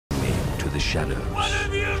shadows.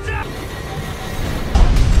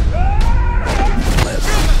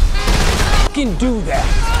 Can do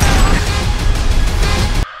that.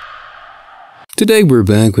 Today we're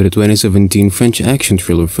back with a 2017 French action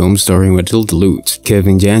thriller film starring Matilda Lutz,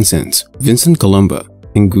 Janssens, Vincent Colombe,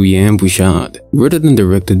 and Guillaume Bouchède, written and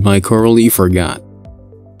directed by Coralie Fargeat.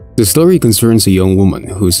 The story concerns a young woman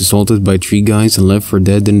who is assaulted by 3 guys and left for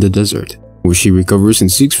dead in the desert, where she recovers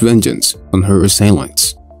and seeks vengeance on her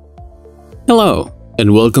assailants. Hello,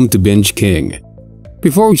 and welcome to Binge King.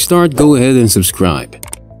 Before we start, go ahead and subscribe.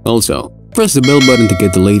 Also, press the bell button to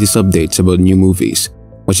get the latest updates about new movies.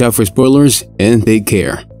 Watch out for spoilers and take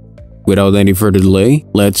care. Without any further delay,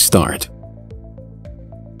 let's start.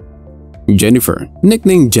 Jennifer,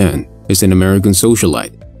 nicknamed Jen, is an American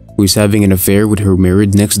socialite who is having an affair with her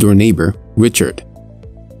married next-door neighbor, Richard.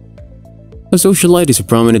 A socialite is a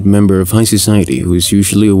prominent member of high society who is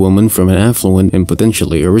usually a woman from an affluent and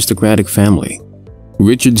potentially aristocratic family.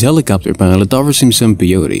 Richard's helicopter pilot offers him some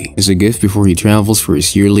peyote as a gift before he travels for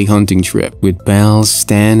his yearly hunting trip with pals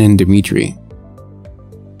Stan and Dimitri.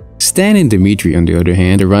 Stan and Dimitri, on the other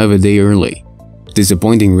hand, arrive a day early,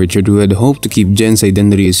 disappointing Richard, who had hoped to keep Jen's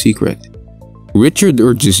identity a secret. Richard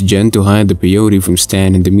urges Jen to hide the peyote from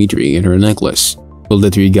Stan and Dimitri in her necklace. While the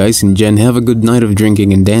 3 guys and Jen have a good night of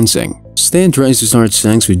drinking and dancing, Stan tries to start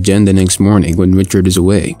sex with Jen the next morning when Richard is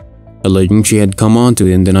away, alleging she had come on to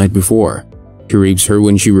him the night before. He rapes her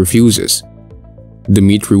when she refuses.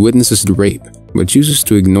 Dimitri witnesses the rape, but chooses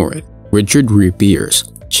to ignore it. Richard reappears,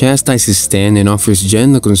 chastises Stan, and offers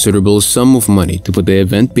Jen a considerable sum of money to put the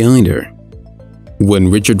event behind her.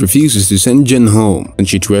 When Richard refuses to send Jen home and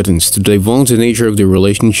she threatens to divulge the nature of their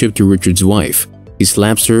relationship to Richard's wife, he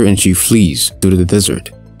slaps her and she flees to the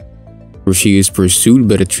desert, where she is pursued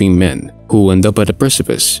by the 3 men, who end up at a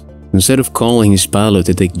precipice. Instead of calling his pilot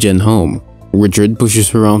to take Jen home, Richard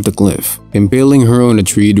pushes her off the cliff, impaling her on a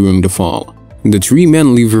tree during the fall. The 3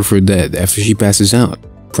 men leave her for dead after she passes out,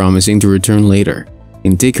 promising to return later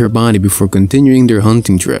and take her body before continuing their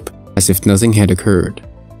hunting trip as if nothing had occurred.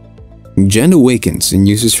 Jen awakens and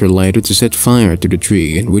uses her lighter to set fire to the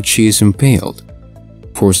tree in which she is impaled,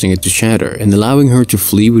 forcing it to shatter and allowing her to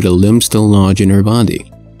flee with a limb still lodged in her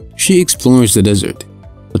body. She explores the desert,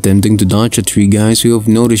 attempting to dodge the 3 guys who have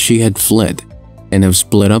noticed she had fled and have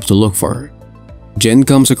split up to look for her. Jen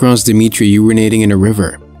comes across Dimitri urinating in a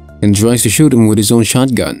river and tries to shoot him with his own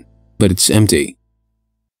shotgun, but it's empty.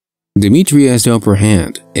 Dimitri has the upper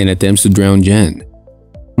hand and attempts to drown Jen,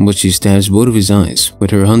 but she stabs both of his eyes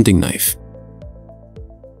with her hunting knife.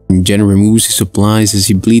 Jen removes his supplies as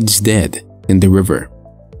he bleeds dead in the river.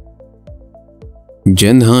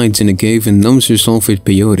 Jen hides in a cave and numbs herself with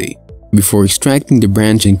peyote before extracting the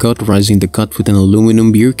branch and cauterizing the cut with an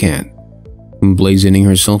aluminum beer can, emblazoning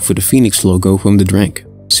herself with the Phoenix logo from the drink,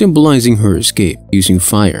 symbolizing her escape using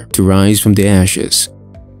fire to rise from the ashes.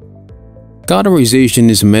 Cauterization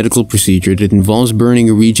is a medical procedure that involves burning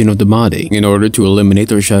a region of the body in order to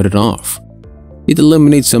eliminate or shut it off. It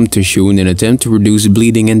eliminates some tissue in an attempt to reduce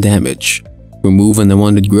bleeding and damage, remove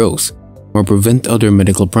unwanted growth, or prevent other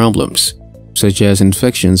medical problems, such as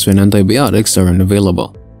infections when antibiotics are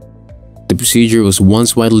unavailable. The procedure was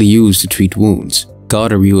once widely used to treat wounds.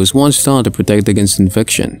 Cautery was once thought to protect against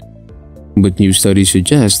infection, but new studies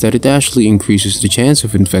suggest that it actually increases the chance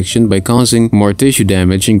of infection by causing more tissue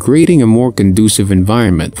damage and creating a more conducive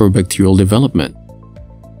environment for bacterial development.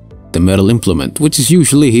 The metal implement, which is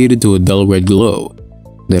usually heated to a dull red glow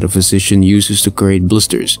that a physician uses to create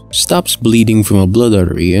blisters, stops bleeding from a blood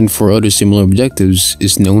artery, and for other similar objectives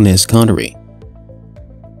is known as cautery.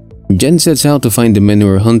 Jen sets out to find the men who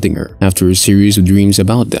are hunting her after a series of dreams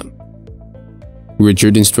about them.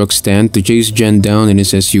 Richard instructs Stan to chase Jen down in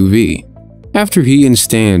his SUV after he and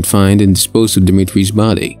Stan find and dispose of Dimitri's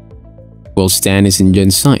body. While Stan is in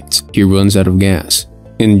Jen's sights, he runs out of gas,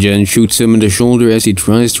 and Jen shoots him in the shoulder as he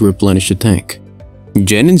tries to replenish the tank.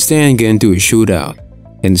 Jen and Stan get into a shootout,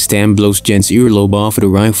 and Stan blows Jen's earlobe off with a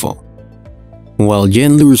rifle. While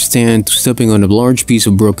Jen lures Stan to stepping on a large piece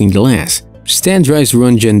of broken glass, Stan tries to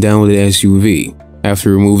run Jen down with the SUV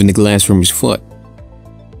after removing the glass from his foot.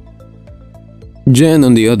 Jen,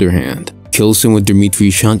 on the other hand, kills him with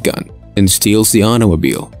Dimitri's shotgun and steals the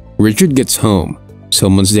automobile. Richard gets home,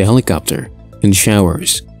 summons the helicopter, and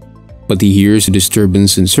showers, but he hears a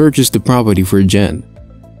disturbance and searches the property for Jen.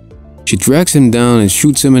 She tracks him down and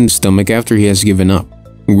shoots him in the stomach after he has given up.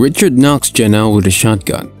 Richard knocks Jen out with a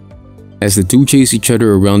shotgun. As the two chase each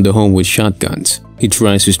other around the home with shotguns, he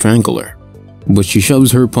tries to strangle her, but she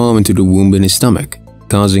shoves her palm into the wound in his stomach,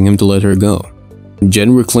 causing him to let her go.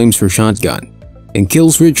 Jen reclaims her shotgun and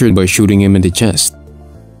kills Richard by shooting him in the chest.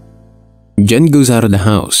 Jen goes out of the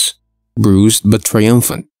house, bruised but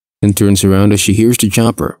triumphant, and turns around as she hears the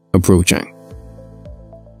chopper approaching.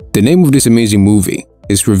 The name of this amazing movie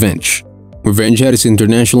is Revenge. Revenge had its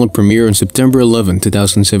international premiere on September 11,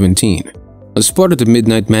 2017, as part of the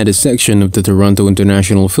Midnight Madness section of the Toronto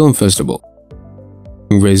International Film Festival.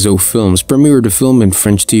 Réseau Films premiered the film in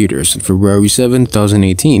French theaters on February 7,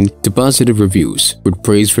 2018 to positive reviews, with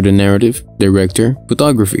praise for the narrative, director,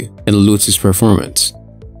 photography, and Lutz's performance.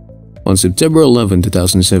 On September 11,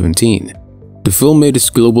 2017, the film made its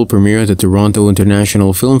global premiere at the Toronto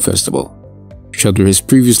International Film Festival. Shudder has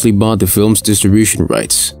previously bought the film's distribution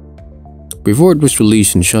rights. Before it was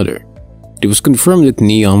released on Shudder, it was confirmed that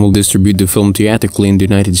Neon will distribute the film theatrically in the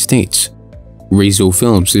United States. Réseau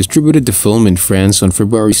Films distributed the film in France on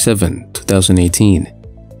February 7, 2018.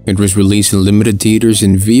 It was released in limited theaters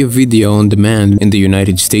and via video on demand in the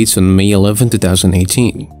United States on May 11,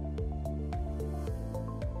 2018.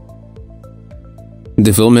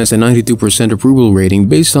 The film has a 92% approval rating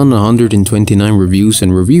based on 129 reviews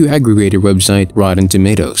and review aggregator website Rotten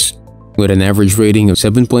Tomatoes, with an average rating of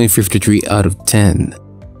 7.53 out of 10.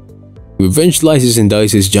 Revenge slices and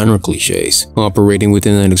dices genre cliches, operating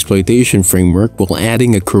within an exploitation framework while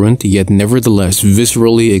adding a current yet nevertheless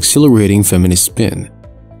viscerally exhilarating feminist spin.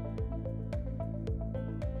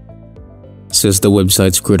 Says the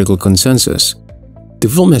website's critical consensus, the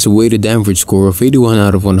film has a weighted average score of 81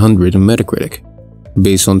 out of 100 on Metacritic,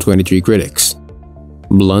 based on 23 critics.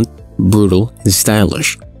 Blunt, brutal, and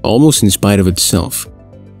stylish, almost in spite of itself.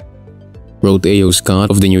 Wrote A.O.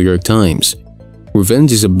 Scott of the New York Times,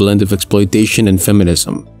 Revenge is a blend of exploitation and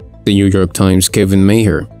feminism. The New York Times' Kevin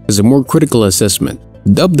Maher has a more critical assessment,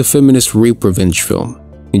 dubbed the feminist rape revenge film.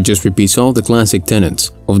 It just repeats all the classic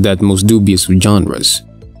tenets of that most dubious of genres.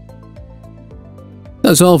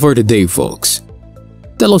 That's all for today, folks.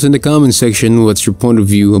 Tell us in the comment section what's your point of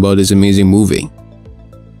view about this amazing movie.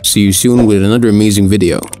 See you soon with another amazing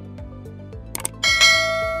video.